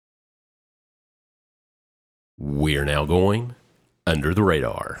We're now going under the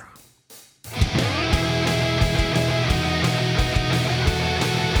radar.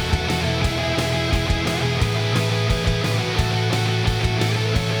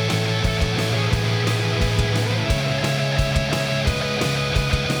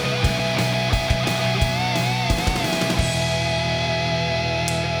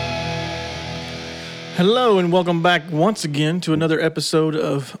 Hello and welcome back once again to another episode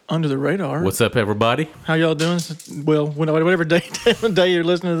of Under the Radar. What's up, everybody? How y'all doing? Well, whatever day you're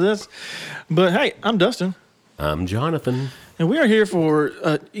listening to this. But hey, I'm Dustin. I'm Jonathan. And we are here for,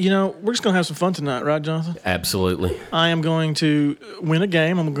 we're just going to have some fun tonight, right, Jonathan? Absolutely. I am going to win a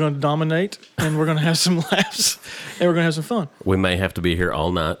game. I'm going to dominate, and we're going to have some laughs, and we're going to have some fun. We may have to be here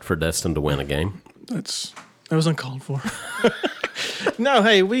all night for Dustin to win a game. That was uncalled for. No,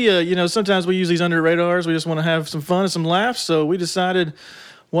 hey, we, sometimes we use these under radars. We just want to have some fun and some laughs. So we decided,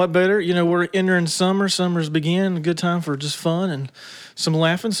 what better? We're entering summer. Summer's begin. A good time for just fun and some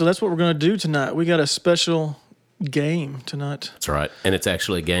laughing. So that's what we're going to do tonight. We got a special game tonight. That's right. And it's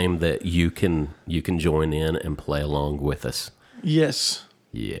actually a game that you can join in and play along with us. Yes.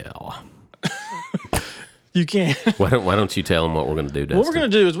 Yeah. You can. Why don't you tell them what we're going to do, Dustin? What we're going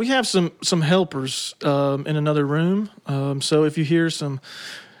to do is we have some helpers in another room. So if you hear some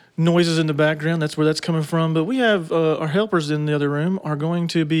noises in the background, that's where that's coming from. But we have our helpers in the other room are going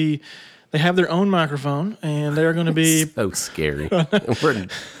to be, they have their own microphone, and they're going to be... so scary.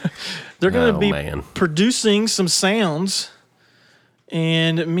 They're going to be producing some sounds,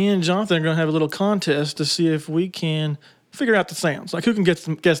 and me and Jonathan are going to have a little contest to see if we can... figure out the sounds, like who can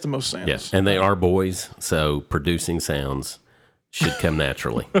guess the most sounds. Yes, and they are boys, so producing sounds should come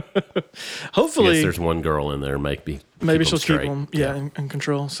naturally. Hopefully, yes, there's one girl in there. Maybe she'll keep them, in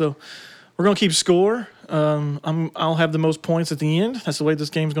control. So we're gonna keep score. I'll have the most points at the end. That's the way this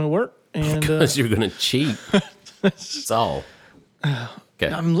game's gonna work. And because you're gonna cheat. That's all.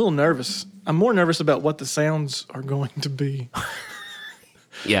 Okay. I'm a little nervous. I'm more nervous about what the sounds are going to be.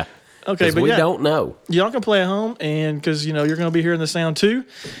 Yeah. Okay, but we don't know. Y'all can play at home, and because you're going to be hearing the sound too.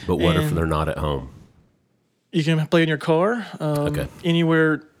 But what if they're not at home? You can play in your car. Okay.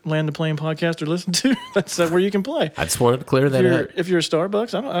 Anywhere Land the Plane podcast or listen to. That's where you can play. I just wanted to clear that up. If you're at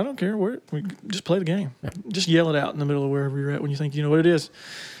Starbucks, I don't care where. We just play the game. Yeah. Just yell it out in the middle of wherever you're at when you think you know what it is.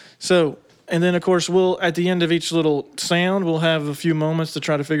 So, and then of course we'll at the end of each little sound we'll have a few moments to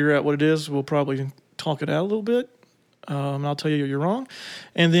try to figure out what it is. We'll probably talk it out a little bit. I'll tell you you're wrong.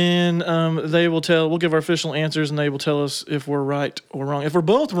 And then we'll give our official answers, and they will tell us if we're right or wrong. If we're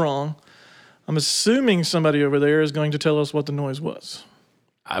both wrong, I'm assuming somebody over there is going to tell us what the noise was.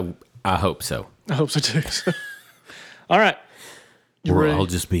 I hope so. I hope so too. All right. We'll all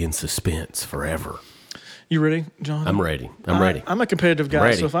just be in suspense forever. You ready, John? I'm ready. I'm ready. I'm a competitive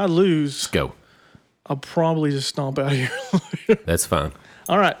guy, so if I lose, let's go. I'll probably just stomp out of here. That's fine.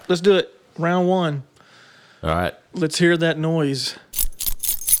 All right, let's do it. Round one. All right. Let's hear that noise.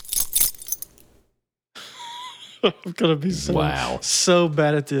 I'm going to be so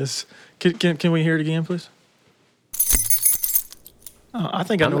bad at this. Can we hear it again, please? I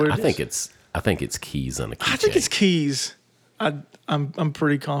think I know what it is. I think it's keys on a keychain. I think it's keys. I'm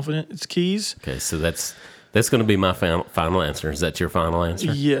pretty confident it's keys. Okay, so that's going to be my final answer. Is that your final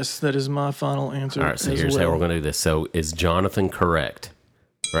answer? Yes, that is my final answer. All right, so here's how we're going to do this. So is Jonathan correct?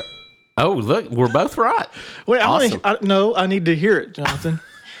 Right. Oh, look, we're both right. Wait, awesome. I need to hear it, Jonathan.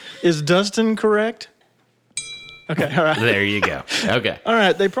 Is Dustin correct? Okay, all right. There you go. Okay. All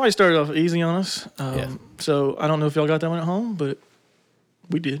right, they probably started off easy on us. Yeah. So I don't know if y'all got that one at home, but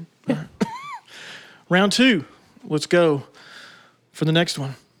we did. All right. Round two. Let's go for the next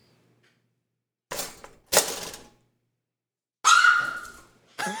one.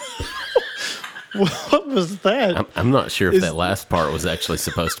 What was that? I'm not sure if that last part was actually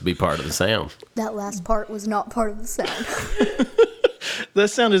supposed to be part of the sound. That last part was not part of the sound. That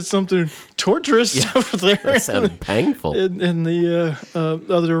sounded something torturous over there. That sounded painful. In the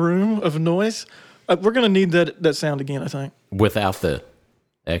other room of noise. We're going to need that sound again, I think. Without the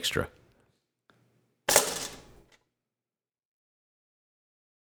extra.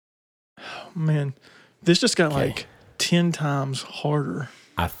 Oh, man. This just got like 10 times harder.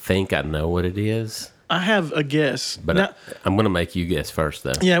 I think I know what it is. I have a guess. But now, I'm going to make you guess first,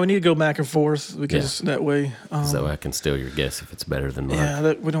 though. Yeah, we need to go back and forth because that way... so I can steal your guess if it's better than mine.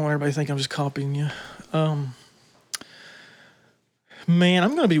 Yeah, we don't want everybody to think I'm just copying you. Man,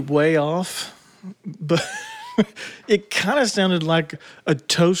 I'm going to be way off, but it kind of sounded like a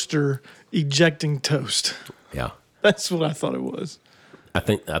toaster ejecting toast. Yeah. That's what I thought it was. I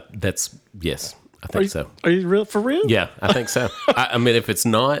think that's... Yes. I think so. Are you for real? Yeah, I think so. I mean, if it's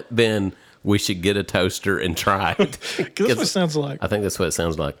not, then we should get a toaster and try it. 'Cause that's what it sounds like. I think that's what it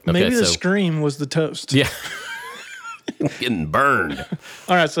sounds like. Okay, Maybe the so scream was the toast. yeah, getting burned.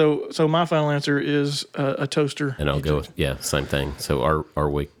 All right, so my final answer is a toaster. And I'll go with same thing. So are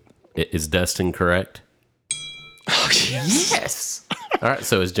we? Is Dustin correct? Oh, yes. Yes. All right.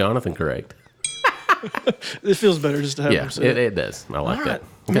 So is Jonathan correct? It feels better just to have Yeah, them say it. it does. I like All that.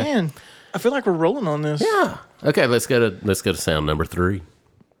 right. Man, I feel like we're rolling on this. Yeah. Okay. Let's go to sound number 3.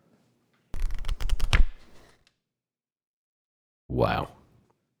 Wow.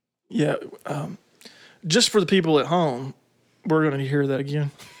 Yeah. Just for the people at home, we're going to hear that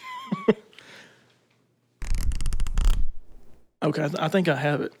again. Okay, I think I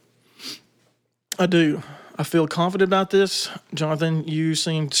have it. I do. I feel confident about this. Jonathan, you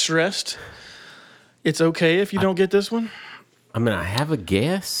seem stressed. It's okay if you don't get this one. I mean, I have a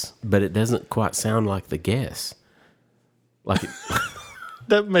guess, but it doesn't quite sound like the guess. Like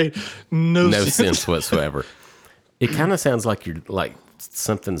That made no no sense. sense whatsoever. It kind of sounds like you're like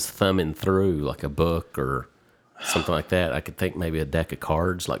something's thumbing through, like a book or something like that. I could think maybe a deck of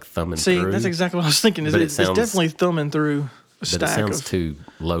cards, like thumbing See, through. that's exactly what I was thinking. But it It's sounds- definitely thumbing through a but it stack sounds of too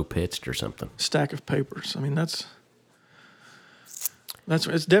low pitched or something. stack of papers. I mean, that's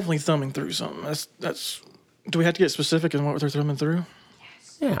it's definitely thumbing through something. That's. Do we have to get specific in what they're thumbing through?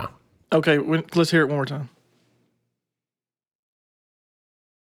 Yeah. Okay, let's hear it one more time.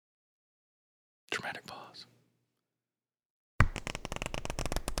 Dramatic pause.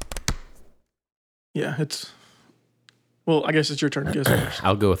 Yeah, it's. Well, I guess it's your turn to guess first.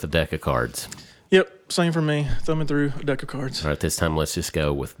 I'll go with a deck of cards. Yep, same for me. Thumbing through a deck of cards. All right, this time let's just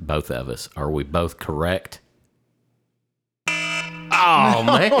go with both of us. Are we both correct? Oh,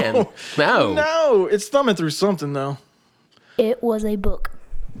 man. No. No, it's thumbing through something though. It was a book.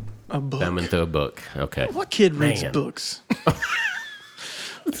 A book. Thumbing through a book. Okay. What kid reads Man. books?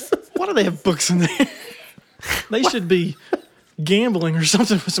 Why do they have books in there? They should be gambling or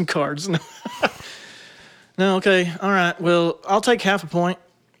something with some cards. No. No, okay. All right. Well, I'll take half a point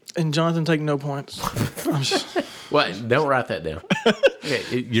and Jonathan take no points. I'm just, What? Don't write that down.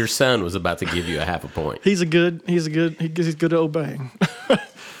 Okay, your son was about to give you a half a point. he's good at obeying.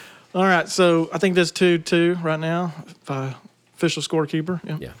 All right. So I think that's 2-2 right now by official scorekeeper.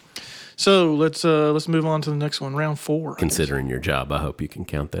 Yeah. Yeah. So let's move on to the next one, round 4. Considering your job, I hope you can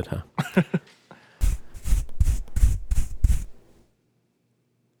count that, huh?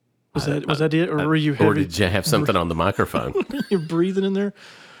 Was that it, or were you Or heavy? did you have something on the microphone? You're breathing in there.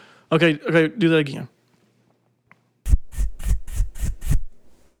 Okay, do that again.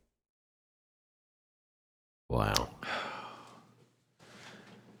 Wow.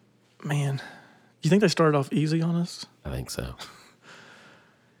 Man, you think they started off easy on us? I think so.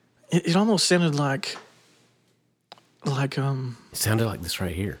 It almost sounded like It sounded like this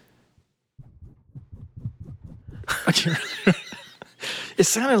right here. I can't. It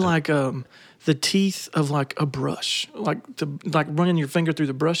sounded like the teeth of like a brush, like running your finger through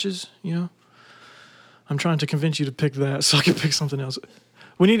the brushes. You know. I'm trying to convince you to pick that so I can pick something else.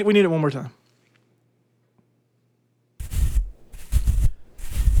 We need it one more time.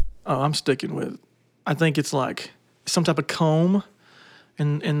 Oh, I'm sticking with. I think it's like some type of comb,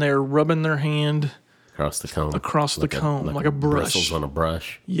 and they're rubbing their hand. Across the comb. Across the comb, like a brush. Bristles on a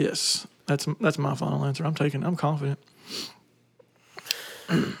brush. Yes, that's my final answer. I'm confident.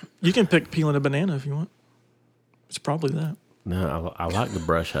 You can pick peeling a banana if you want. It's probably that. No, I like the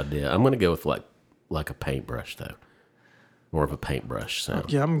brush idea. I'm going to go with like a paintbrush, though. More of a paintbrush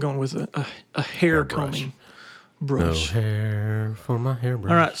sound. Yeah, I'm going with a hair Hairbrush. combing No brush. hair for my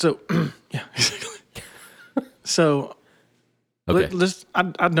hairbrush. All right, so yeah, exactly. So Okay. let's.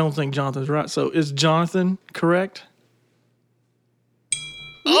 I don't think Jonathan's right. So is Jonathan correct?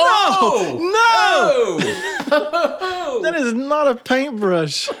 Oh! No! That is not a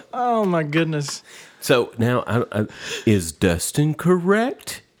paintbrush. Oh my goodness. So now, is Dustin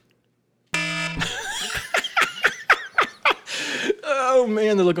correct? Oh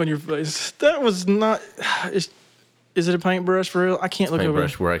man, the look on your face. That was not. Is it a paintbrush for real? I can't look over.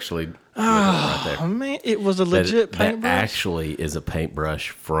 Paintbrush. We're actually looking right there. Oh man, it was a legit That paintbrush. actually is a paintbrush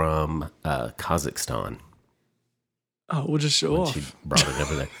from Kazakhstan. Oh, we'll just show She off. brought it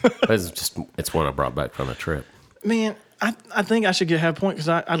over there. It's one I brought back from a trip. Man, I think I should get half point because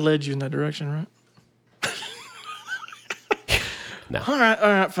I led you in that direction, right? No. All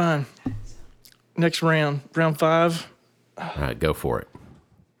right, fine. Next round 5. All right, go for it.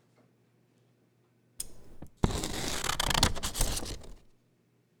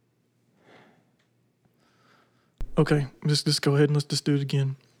 Okay, just go ahead and let's just do it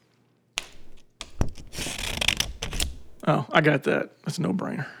again. Oh, I got that. That's a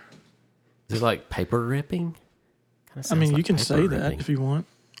no-brainer. Is it like paper ripping? I mean, you can say that if you want.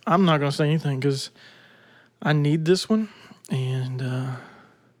 I'm not going to say anything because I need this one, and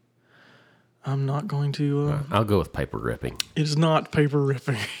I'm not going to. I'll go with paper ripping. It is not paper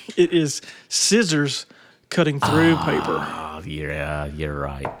ripping. It is scissors cutting through paper. Oh, yeah, you're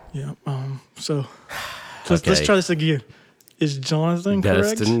right. Yeah. So let's try this again. Is Jonathan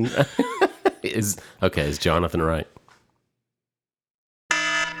correct? Dustin is Jonathan right?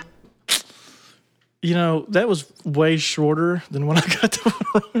 You know, that was way shorter than when I got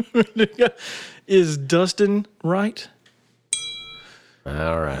to. Is Dustin right?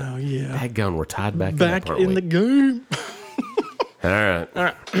 All right. Oh, yeah. Daggone, we're tied back Back up, in the game. All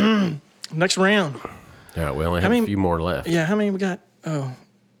right. Next round. All right, we only have a few more left. Yeah, how many we got? Oh,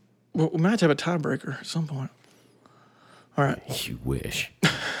 well, we might have a tiebreaker at some point. All right. You wish.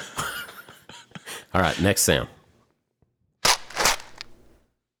 All right, next sound.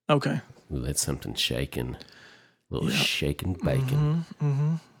 Okay. Ooh, that's something shaking. A little shaking bacon.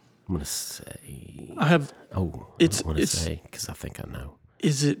 I'm going to say... I have... Oh, I don't want to say because I think I know.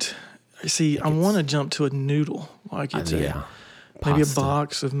 Is it... See, I want to jump to a noodle. Like it's maybe a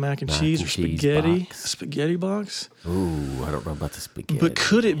box of mac and cheese or spaghetti. A spaghetti box. Ooh, I don't know about the spaghetti. But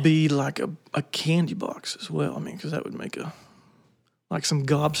could it be like a candy box as well? I mean, because that would make like some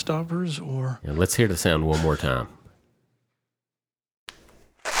gobstoppers or... Yeah, let's hear the sound one more time.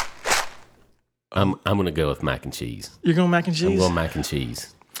 I'm going to go with mac and cheese. You're going mac and cheese? I'm going mac and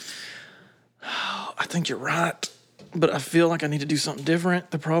cheese. I think you're right, but I feel like I need to do something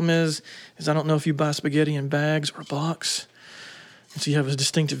different. The problem is I don't know if you buy spaghetti in bags or a box, and so you have a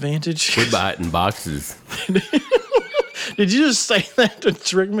distinct advantage. We buy it in boxes. Did you just say that to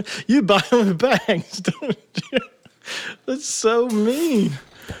trick me? You buy them in bags, don't you? That's so mean.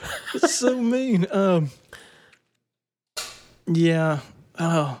 That's so mean. Yeah.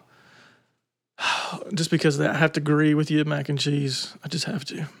 Oh. Just because of that, I have to agree with you, mac and cheese. I just have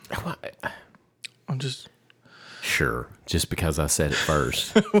to. I'm just... Sure, just because I said it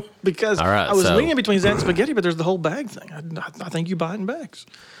first. Because all right, I was leaning between that and spaghetti, but there's the whole bag thing. I think you buy it in bags.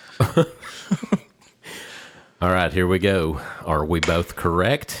 All right, here we go. Are we both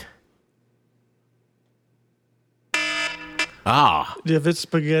correct? If it's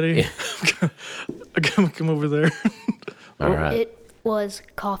spaghetti, I'm going to come over there. All right. It was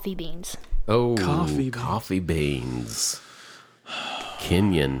coffee beans. Oh, coffee beans.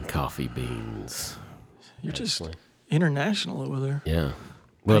 Kenyan coffee beans. You're just international over there. Yeah.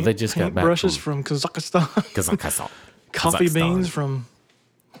 Well, they just got back brushes from Kazakhstan. Coffee beans from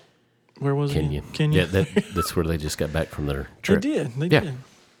where was Kenya. it? Kenya. Yeah, that's where they just got back from their trip. They did.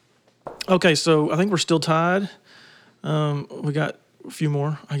 Okay, so I think we're still tied. We got a few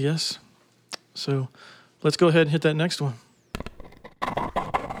more, I guess. So let's go ahead and hit that next one.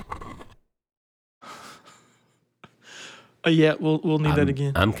 Yeah, we'll need that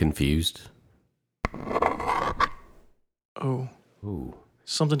again. I'm confused. Oh. Ooh.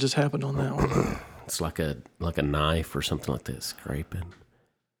 Something just happened on that one. It's like a knife or something like that scraping.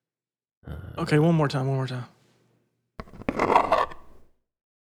 Okay, one more time. Oh,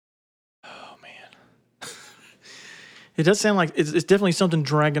 man. It does sound like it's definitely something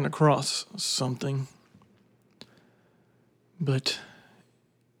dragging across something. But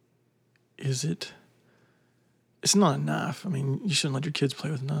is it... It's not a knife. I mean, you shouldn't let your kids play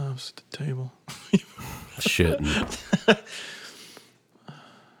with knives at the table. Shouldn't.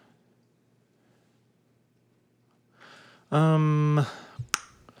 I'm at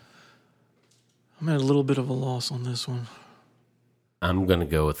a little bit of a loss on this one. I'm going to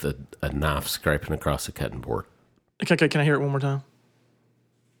go with a knife scraping across a cutting board. Okay, can I hear it one more time?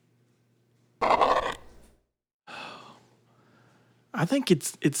 I think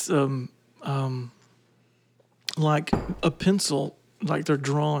it's like a pencil, like they're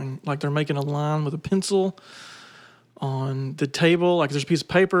drawing, like they're making a line with a pencil on the table. Like there's a piece of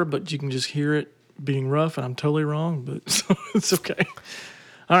paper, but you can just hear it being rough, and I'm totally wrong, but so it's okay.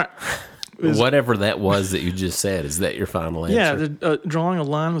 All right. Whatever that was that you just said, is that your final answer? Yeah, they're drawing a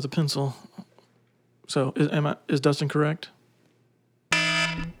line with a pencil. So is Dustin correct?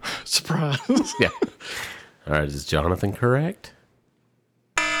 Surprise. Yeah. All right, is Jonathan correct?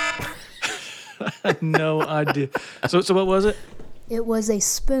 I had no idea. So what was it? It was a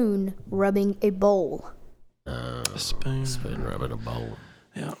spoon rubbing a bowl. A spoon. Spoon rubbing a bowl.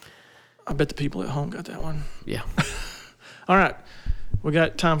 Yeah. I bet the people at home got that one. Yeah. All right. We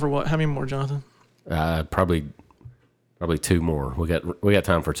got time for what? How many more, Jonathan? Probably two more. We got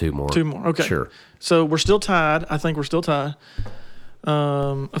time for two more. Two more. Okay. Sure. So we're still tied. I think we're still tied.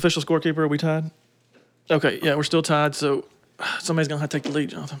 Official scorekeeper, are we tied? Okay. Yeah, we're still tied. So somebody's gonna have to take the lead,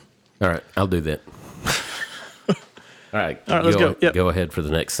 Jonathan. All right, I'll do that. All right, let's go. Yep. Go ahead for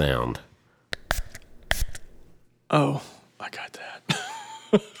the next sound. Oh, I got that.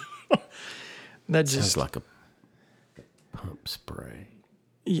 That Sounds just like a pump spray.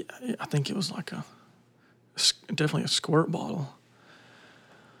 yeah, I think it was like definitely a squirt bottle.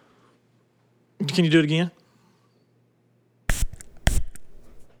 Can you do it again?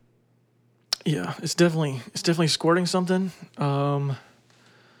 Yeah, it's definitely squirting something.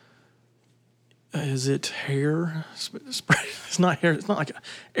 Is it hair spray? It's not hair. It's not like an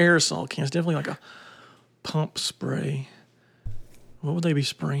aerosol can. It's definitely like a pump spray. What would they be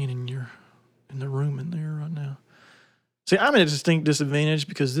spraying in the room in there right now? See, I'm at a distinct disadvantage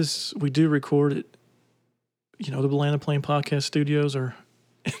because we do record it. You know, the Banana Plane Podcast studios are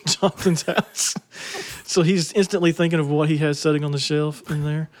in Jonathan's house, so he's instantly thinking of what he has sitting on the shelf in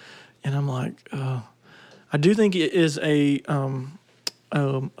there, and I'm like, I do think it is a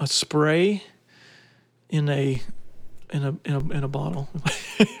spray in a bottle.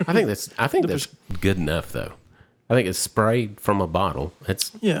 I think that's good enough though. I think it's sprayed from a bottle.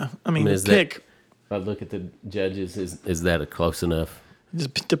 It's Yeah, I mean, is pick. If I look at the judges, is that a close enough?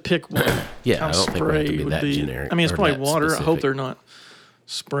 Just to pick what Yeah, kind I of don't think we have to spray be would that be. generic I mean, it's or probably that water. I hope specific. they're not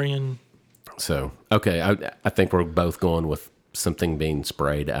spraying. So okay, I think we're both going with something being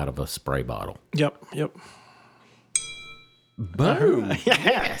sprayed out of a spray bottle. Yep. Boom!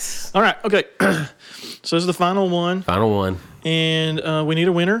 Yes. All right. Okay. So this is the final one, Final one. and we need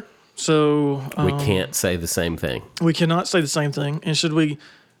a winner. So We can't say the same thing. we cannot say the same thing. And should we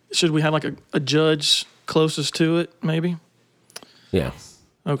have like a judge closest to it? Maybe. Yeah.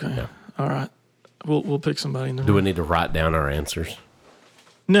 Okay. Yeah. All right. We'll pick somebody in the Do room. we need to write down our answers?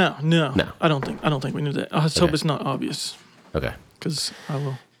 No. No. I don't think we need that. I just hope Okay. it's not obvious Okay. because I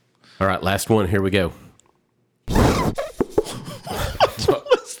will. All right. Last one. Here we go.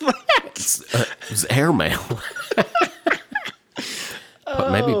 What's that? It's airmail.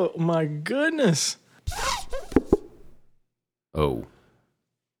 But maybe. Oh my goodness. Oh.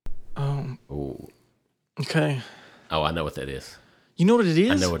 Um. Oh. Okay. Oh, I know what that is. You know what it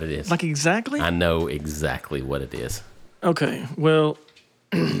is? I know what it is. Like exactly? I know exactly what it is. Okay. Well,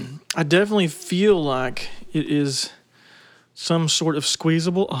 I definitely feel like it is some sort of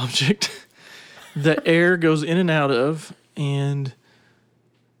squeezable object that air goes in and out of, and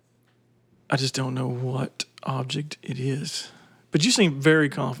I just don't know what object it is. But you seem very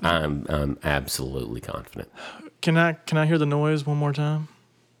confident. I'm absolutely confident. Can I hear the noise one more time?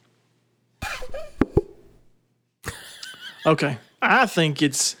 Okay. I think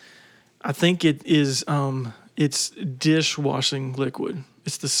it is it's dishwashing liquid.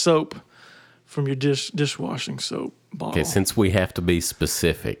 It's the soap from your dishwashing soap bottle. Okay, since we have to be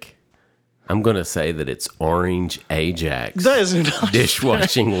specific, I'm going to say that it's Orange Ajax That is not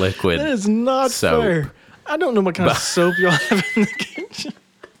dishwashing liquid. That is not soap. fair. I don't know what kind of soap y'all have in the kitchen.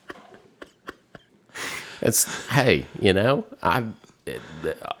 It's hey, you know,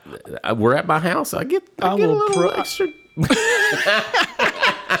 we're at my house. I get a little extra.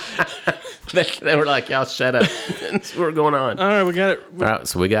 They were like, "Y'all shut up." That's what's going on. All right, we got it. All right,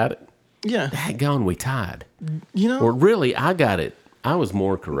 so we got it. Yeah. Daggone, we tied. You know, Or really, I got it. I was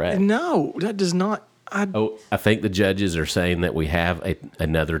more correct. no, that does not. Oh, I think the judges are saying that we have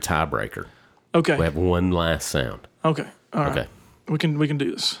another tiebreaker. Okay. We have one last sound. Okay. All right. Okay. We can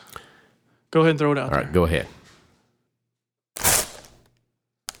do this. Go ahead and throw it out All there. right, go ahead.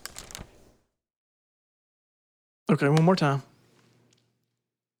 Okay, one more time.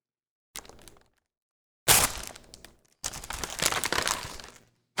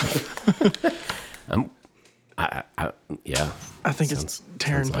 Yeah. I think it's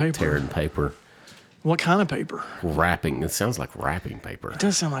tearing Sounds paper. like tearing paper. What kind of paper? Wrapping. It sounds like wrapping paper. It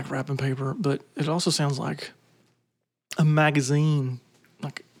does sound like wrapping paper, but it also sounds like a magazine,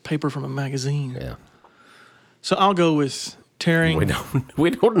 like paper from a magazine. Yeah. So I'll go with tearing.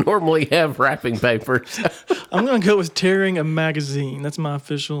 We don't normally have wrapping paper. I'm going to go with tearing a magazine. That's my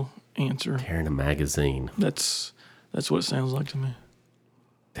official answer. Tearing a magazine. That's what it sounds like to me.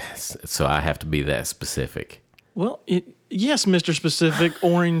 So I have to be that specific. Well, yes, Mr. Specific,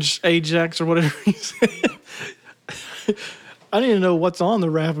 Orange Ajax or whatever you said. I need to know what's on the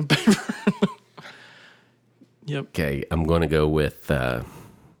wrapping paper. Yep. Okay, I'm going to go with. I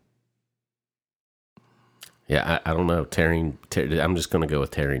don't know. I'm just going to go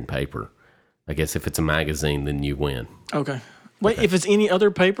with tearing paper. I guess if it's a magazine, then you win. Okay. Wait, if it's any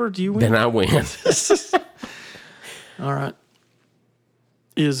other paper, do you win? Then I win. All right.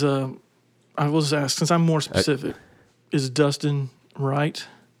 I will just ask, since I'm more specific, is Dustin right?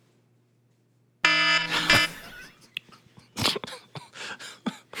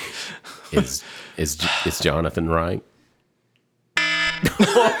 Is Jonathan right?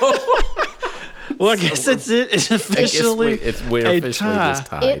 Well, I guess that's it. It's officially we're a officially tie. just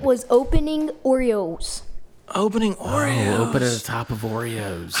tied. It was opening Oreos. Opening Oreos. Oh, open at the top of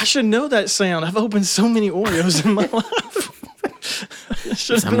Oreos. I should know that sound. I've opened so many Oreos in my life.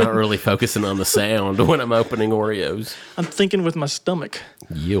 I'm not really focusing on the sound when I'm opening Oreos. I'm thinking with my stomach.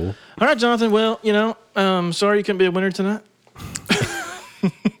 You. All right, Jonathan. Well, sorry you couldn't be a winner tonight.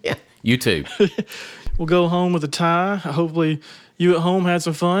 Yeah. You too. We'll go home with a tie. Hopefully, you at home had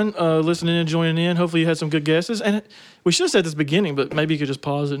some fun listening and joining in. Hopefully, you had some good guesses. And we should have said this at the beginning, but maybe you could just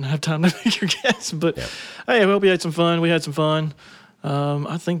pause it and have time to make your guess. But hey, I hope you had some fun. We had some fun.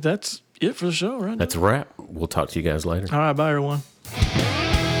 I think that's it for the show, right? That's a wrap. We'll talk to you guys later. All right, bye, everyone.